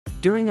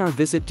During our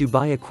visit to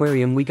Dubai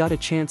Aquarium, we got a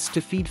chance to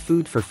feed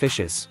food for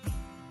fishes.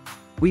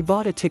 We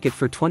bought a ticket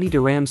for 20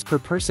 dirhams per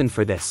person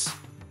for this.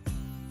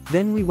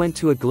 Then we went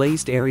to a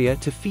glazed area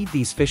to feed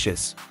these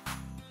fishes.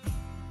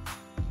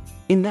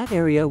 In that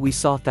area we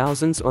saw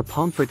thousands or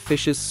pomfret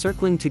fishes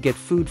circling to get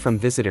food from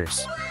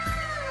visitors.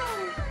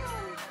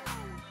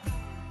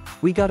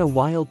 We got a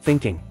wild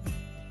thinking.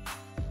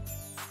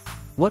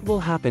 What will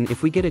happen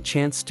if we get a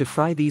chance to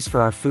fry these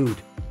for our food?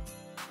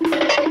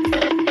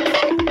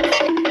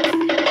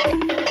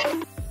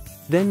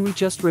 Then we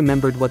just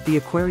remembered what the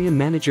aquarium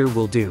manager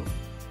will do.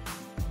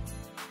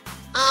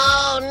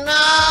 Oh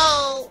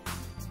no!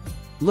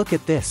 Look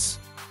at this.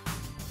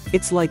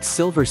 It's like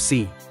silver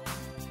sea.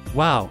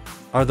 Wow,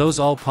 are those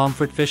all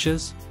pomfret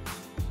fishes?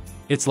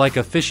 It's like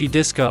a fishy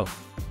disco.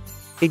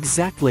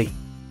 Exactly.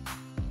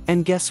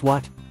 And guess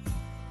what?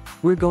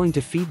 We're going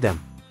to feed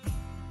them.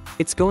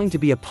 It's going to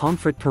be a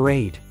pomfret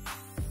parade.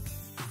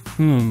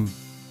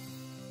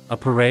 A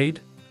parade?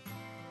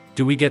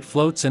 Do we get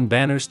floats and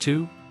banners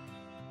too?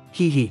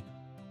 Hehe.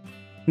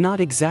 Not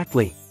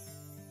exactly.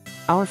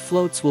 Our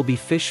floats will be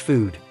fish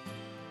food.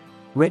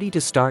 Ready to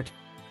start?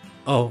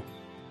 Oh.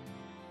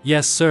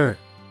 Yes, sir.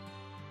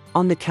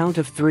 On the count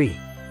of 3.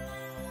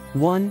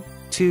 1,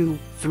 2,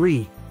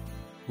 3.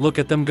 Look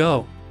at them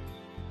go.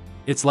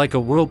 It's like a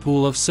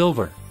whirlpool of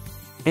silver.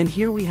 And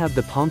here we have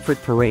the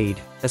pomfret parade,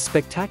 a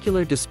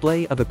spectacular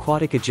display of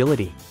aquatic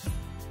agility.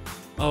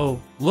 Oh,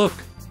 look!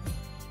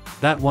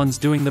 That one's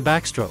doing the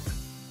backstroke.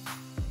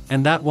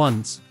 And that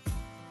one's...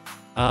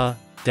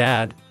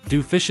 Dad,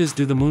 do fishes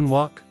do the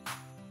moonwalk?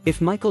 If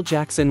Michael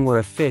Jackson were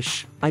a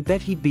fish, I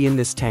bet he'd be in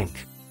this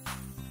tank.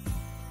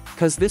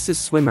 'Cause this is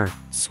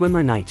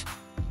swimmer night.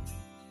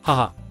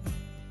 Haha.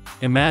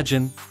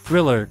 Imagine,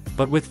 Thriller,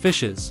 but with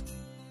fishes.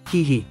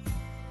 Hehe.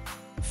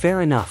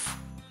 Fair enough.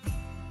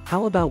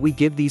 How about we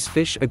give these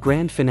fish a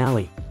grand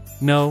finale?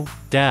 No,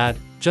 Dad,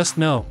 just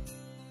no.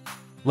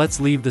 Let's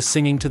leave the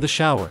singing to the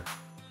shower.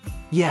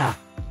 Yeah.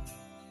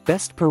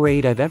 Best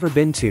parade I've ever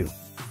been to.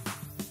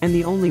 And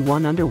the only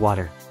one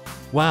underwater.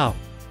 Wow.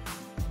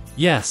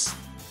 Yes.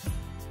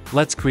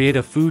 Let's create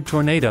a food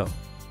tornado.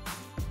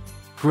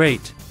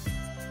 Great.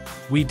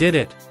 We did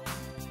it.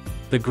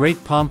 The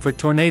Great Pomfret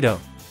Tornado.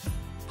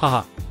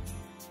 Haha.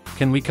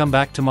 Can we come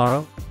back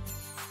tomorrow?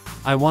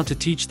 I want to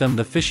teach them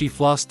the fishy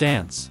floss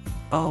dance.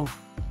 Oh.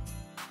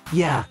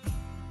 Yeah.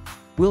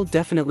 We'll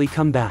definitely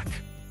come back.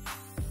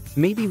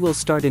 Maybe we'll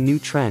start a new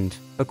trend,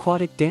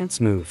 aquatic dance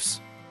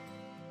moves.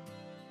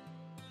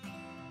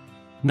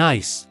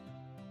 Nice.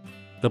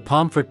 The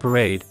Pomfret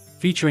Parade,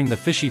 featuring the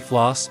fishy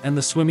floss and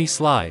the swimmy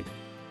slide.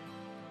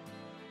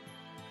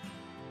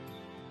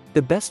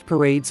 The best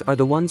parades are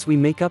the ones we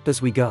make up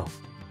as we go.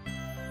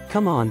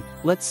 Come on,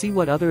 let's see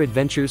what other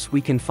adventures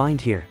we can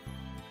find here.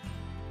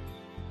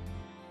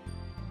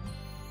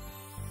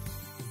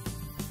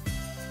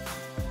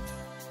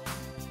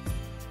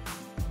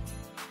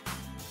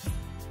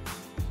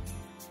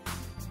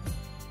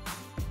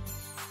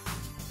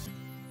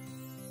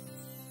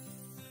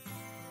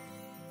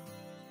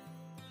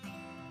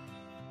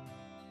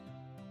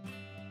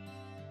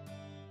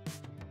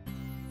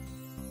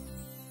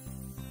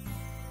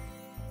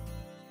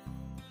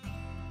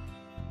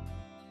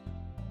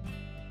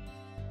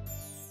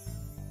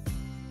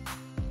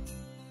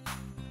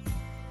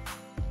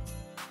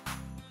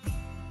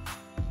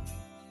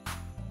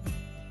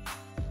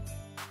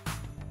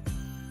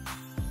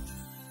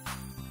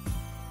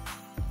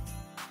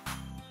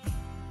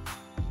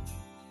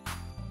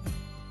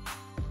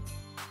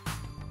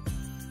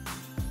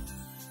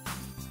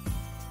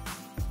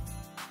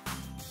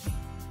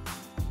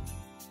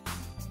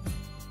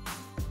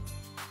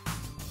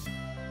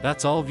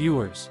 That's all,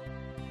 viewers.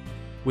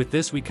 With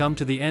this we come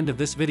to the end of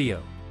this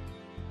video.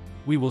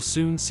 We will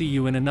soon see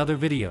you in another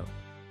video.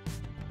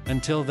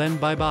 Until then,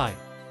 bye bye.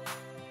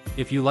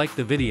 If you liked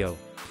the video,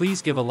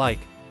 please give a like,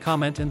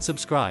 comment and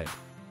subscribe.